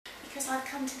suppose I've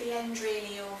come to the end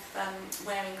really of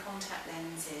wearing contact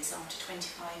lenses after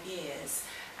 25 years,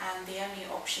 and the only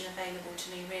option available to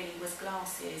me really was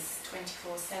glasses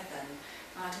 24/7.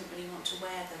 I didn't really want to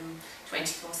wear them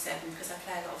 24/7 because I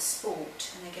play a lot of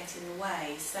sport and they get in the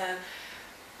way. So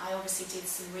I obviously did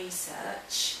some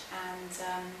research and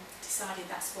decided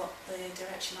that's what the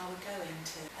direction I would go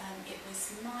into. It was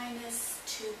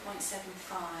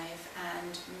 -2.75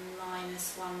 and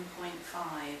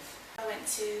 -1.5. I went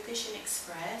to Vision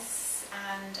Express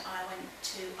and I went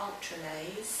to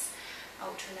Ultralays.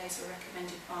 Ultralays were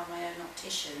recommended by my own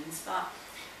opticians, but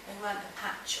they weren't a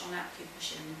patch on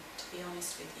Accuvision, to be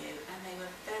honest with you, and they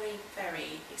were very,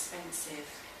 very expensive.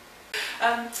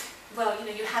 Well, you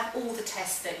know, you have all the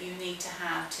tests that you need to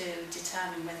have to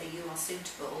determine whether you are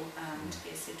suitable to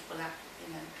be a suitable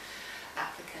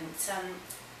applicant.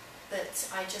 But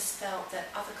I just felt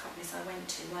that other companies I went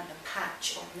to weren't a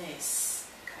patch on this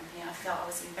company. I felt I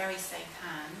was in very safe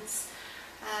hands,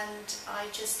 and I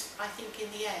think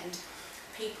in the end,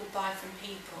 people buy from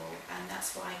people, and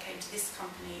that's why I came to this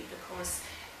company, because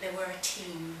they were a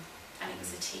team. And it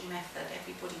was a team effort,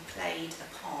 everybody played a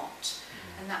part,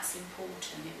 and that's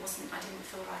important. I didn't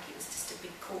feel like it was just a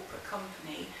big corporate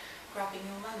company grabbing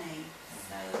your money.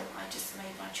 So I just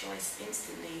made my choice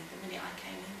instantly the minute I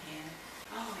came in here.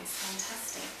 Oh, it's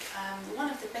fantastic. One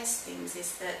of the best things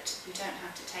is that you don't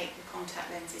have to take the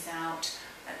contact lenses out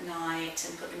at night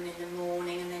and put them in the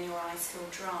morning and then your eyes feel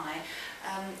dry.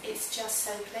 It's just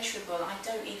so pleasurable. I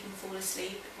don't even fall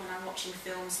asleep when I'm watching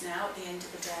films now at the end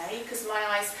of the day because my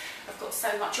eyes have got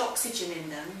so much oxygen in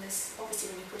them. Obviously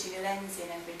when you're putting a lens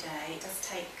in every day, it does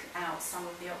take out some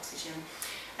of the oxygen.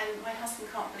 And my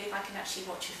husband can't believe I can actually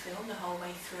watch a film the whole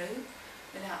way through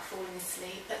without falling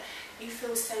asleep. But you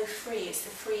feel so free, it's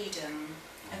the freedom,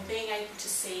 and being able to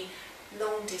see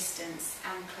long distance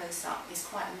and close up is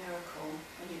quite a miracle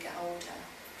when you get older.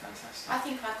 Fantastic. I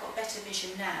think I've got better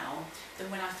vision now than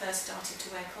when I first started to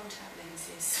wear contact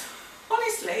lenses.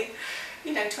 Honestly,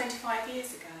 you know, 25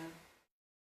 years ago.